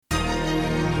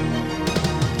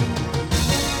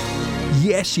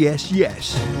Yes, yes,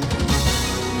 yes.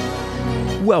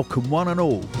 Welcome one and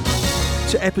all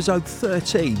to episode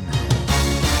 13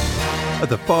 of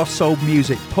the Fast Soul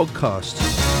Music podcast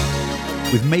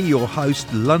with me, your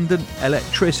host, London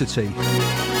Electricity.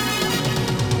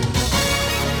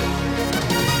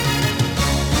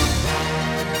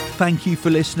 Thank you for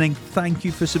listening. Thank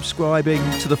you for subscribing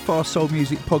to the Fast Soul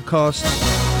Music podcast.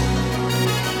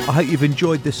 I hope you've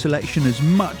enjoyed this selection as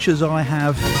much as I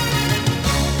have.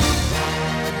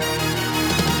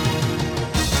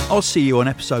 I'll see you on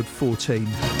episode 14.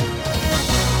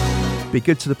 Be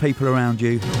good to the people around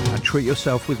you and treat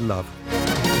yourself with love.